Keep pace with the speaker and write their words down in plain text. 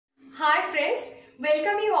Hi friends,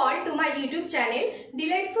 welcome you all to my YouTube channel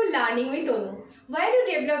Delightful Learning with Anu, where you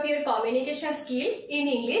develop your communication skill in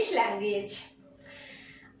English language.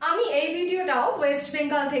 আমি এই ভিডিওটাও West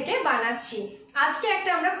Bengal থেকে বানাচ্ছি। আজকে একটা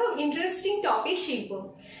আমরা খুব ইন্টারেস্টিং টপিক শিখব।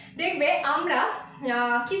 দেখবে আমরা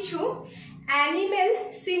কিছু অ্যানিমাল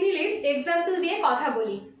সিমিলির এক্সাম্পল দিয়ে কথা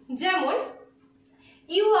বলি। যেমন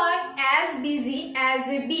You are as busy as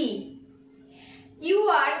a bee. You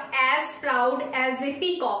are as proud as a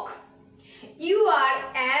peacock. You are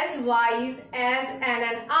as wise as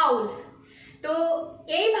an owl. তো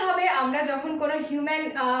এইভাবে আমরা যখন কোনো হিউম্যান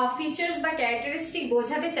ফিচার্স বা ক্যারেক্টারিস্টিক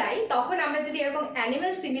বোঝাতে চাই তখন আমরা যদি এরকম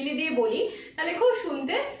অ্যানিমাল সিমিলি দিয়ে বলি তাহলে খুব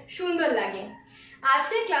শুনতে সুন্দর লাগে।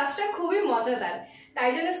 আজকের ক্লাসটা খুবই মজাদার, তাই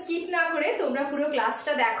জন্য স্কিপ না করে তোমরা পুরো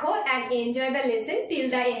ক্লাসটা দেখো and enjoy the lesson till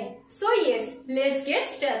the end. So yes, let's get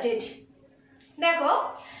started. দেখো,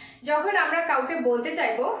 যখন আমরা কাউকে বলতে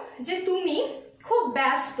চাইবো যে তুমি খুব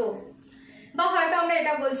ব্যস্ত, বা হয়তো আমরা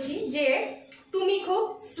এটা বলছি যে তুমি খুব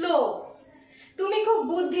স্লো, তুমি খুব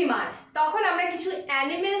বুদ্ধিমান, তখন আমরা কিছু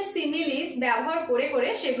অ্যানিমাল সিমিলিস ব্যবহার করে করে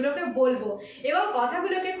সেগুলোকে বলবো এবং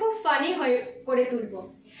কথাগুলোকে খুব ফানি হয়ে করে তুলবো।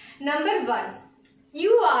 Number 1,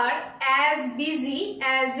 You are as busy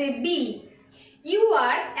as a bee. You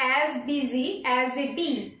are as busy as a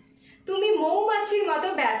bee. তুমি মৌমাছির মতো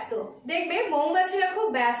ব্যস্ত। দেখবে মৌমাছিরা খুব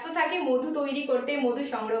ব্যস্ত থাকে মধু তৈরি করতে, মধু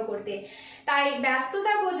সংগ্রহ করতে, তাই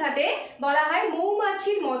ব্যস্ততা বোঝাতে বলা হয়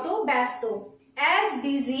মৌমাছির মতো ব্যস্ত। As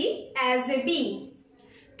busy as a bee.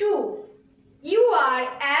 2, You are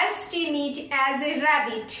as timid as a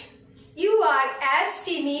rabbit. You are as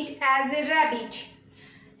timid as a rabbit.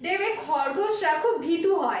 দেখবে খরগোশরা খুব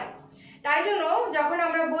ভীতু হয়, তাই জন্য যখন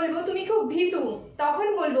আমরা বলবো তুমি খুব ভীতু তখন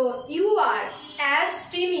বলবো You are as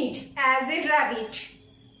timid as a rabbit.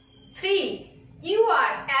 3, You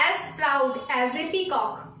are as proud as a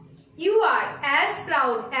peacock. You are as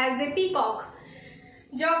proud as a peacock.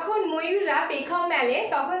 যখন ময়ূররা পেখম মেলে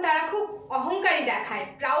তখন তারা খুব অহংকারী দেখায়,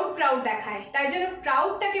 প্রাউড দেখায়, তাই জন্য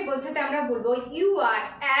প্রাউডটাকে বোঝাতে আমরা বলবো You are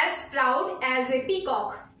as proud as a peacock.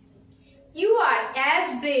 You are as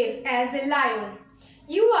brave as a lion.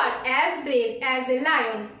 You are as brave as a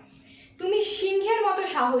lion. তুমি সিংহের মতো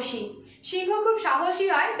সাহসী। সিংহ খুব সাহসী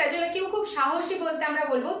হয়, তাই জন্য কেউ খুব সাহসী বলতে আমরা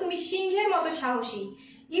বলবো তুমি সিংহের মতো সাহসী।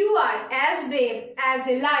 You are as brave as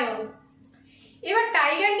a lion. এবার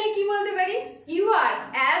টাইগার নিয়ে কি বলতে পারি? You are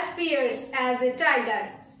as fierce as a tiger.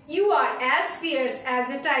 You are as fierce as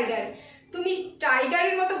a tiger. তুমি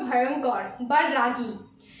টাইগারের মতো ভয়ঙ্কর বা রাগী।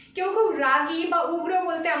 কেউ খুব রাগী বা উগ্র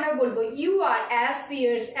বলতে আমরা বলবো You are as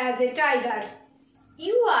fierce as a tiger.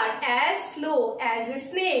 You are as slow as a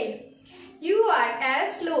snail. You are as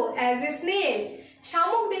slow as a snail.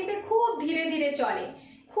 শামুক দেখবে খুব ধীরে ধীরে চলে,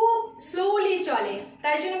 খুব স্লোলি চলে,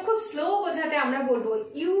 তাই জন্য খুব স্লো বোঝাতে আমরা বলবো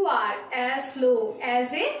You are as slow as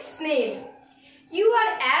a snail. You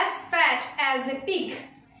are as fat as a pig.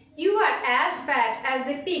 You are as fat as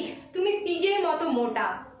a pig. তুমি পিগের মতো মোটা।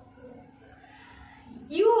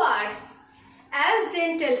 You are as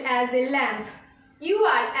gentle as a lamb. You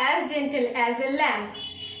are as gentle as a lamb.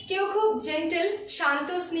 কেউ খুব gentle, শান্ত,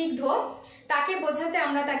 স্নিগ্ধ, তাকে বোঝাতে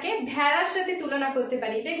আমরা তাকে ভেড়ার সাথে তুলনা করতে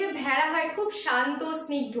পারি। দেখবে ভেড়া হয় খুব শান্ত,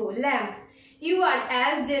 স্নিগ্ধ, lamb. You are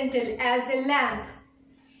as gentle as a lamb.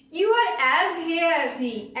 You are as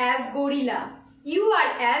hairy as gorilla. You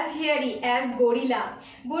are as hairy as gorilla.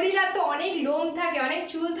 গরিলার তো অনেক লোম থাকে, অনেক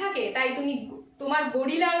চুল থাকে, তাই তোমার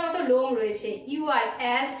গরিলার মতো লোম রয়েছে। You are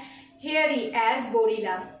as hairy as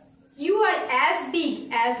gorilla. You are as big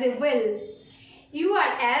as a whale. You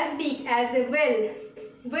are as big as a whale.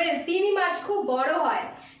 Whale তিমি মাছ খুব বড় হয়,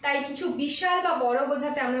 তাই কিছু বিশাল বা বড়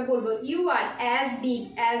বোঝাতে আমরা বলবো You are as big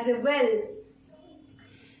as a whale.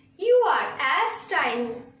 You are as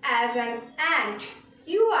tiny as an ant.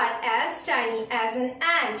 You are as tiny as an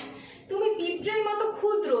ant. তুমি পিঁপড়ের মতো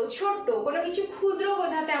ক্ষুদ্র, ছোট্ট, কোনো কিছু ক্ষুদ্র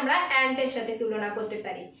বোঝাতে আমরা অ্যান্টের সাথে তুলনা করতে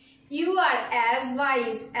পারি। You are as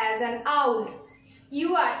wise as an owl. You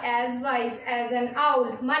are as wise as an owl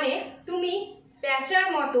মানে তুমি প্যাঁচার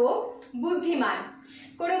মতো বুদ্ধিমান।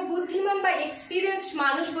 কোনো বুদ্ধিমান বা এক্সপিরিয়েন্সড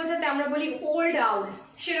মানুষ বোঝাতে আমরা বলি ওল্ড আউল,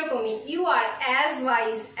 সেরকমই You are as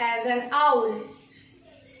wise as an owl.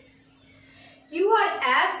 You are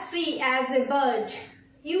as free as a bird.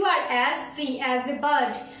 You are as free as a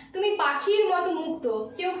bird. তুমি পাখির মতো মুক্ত।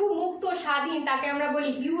 কেউ খুব মুক্ত, স্বাধীন, তাকে আমরা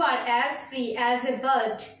বলি You are as free as a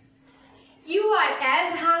bird. You are as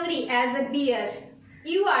hungry as a bear.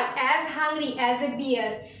 You are as hungry as a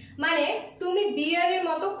bear মানে তুমি বিয়ারের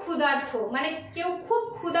মতো ক্ষুধার্ত, মানে কেউ খুব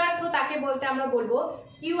ক্ষুধার্ত তাকে বলতে আমরা বলবো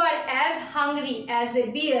You are as hungry as a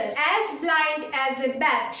bear. As blind as a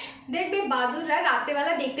bat. দেখবে বাদুড়রা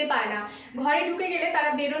রাতেবেলা দেখতে পায় না, ঘরে ঢুকে গেলে তারা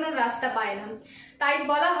বেরোনোর রাস্তা পায় না, তাই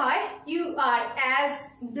বলা হয় you R as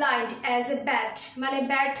blind as a bat, মানে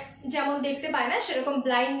ব্যাট যেমন দেখতে পায় না সেরকম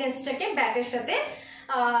ব্লাইন্ডনেসটাকে ব্যাটের সাথে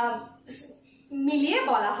মিলিয়ে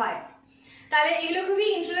বলা হয়। তাহলে এগুলো খুবই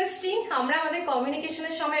ইন্টারেস্টিং, আমরা আমাদের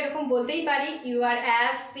কমিউনিকেশনের সময় এরকম বলতেই পারি you R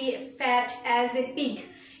as fat as a pig,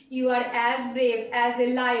 you R as brave as a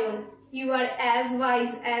lion, you R as wise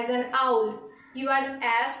as an owl, you R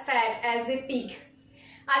as fat as a pig.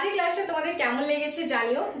 আজকের ক্লাসটা তোমাদের কেমন লেগেছে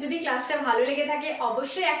জানিও, যদি ক্লাসটা ভালো লেগে থাকে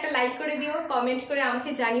অবশ্যই একটা লাইক করে দিও, কমেন্ট করে আমাকে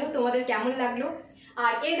জানিও তোমাদের কেমন লাগলো।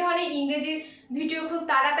 আর এই ধরনের ইংরেজির ভিডিও খুব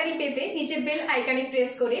তাড়াতাড়ি পেতে নিচে বেল আইকনে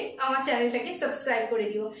প্রেস করে আমার চ্যানেলটাকে সাবস্ক্রাইব করে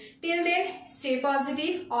দিও। Till then stay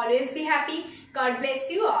positive, always be happy, god bless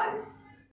you all.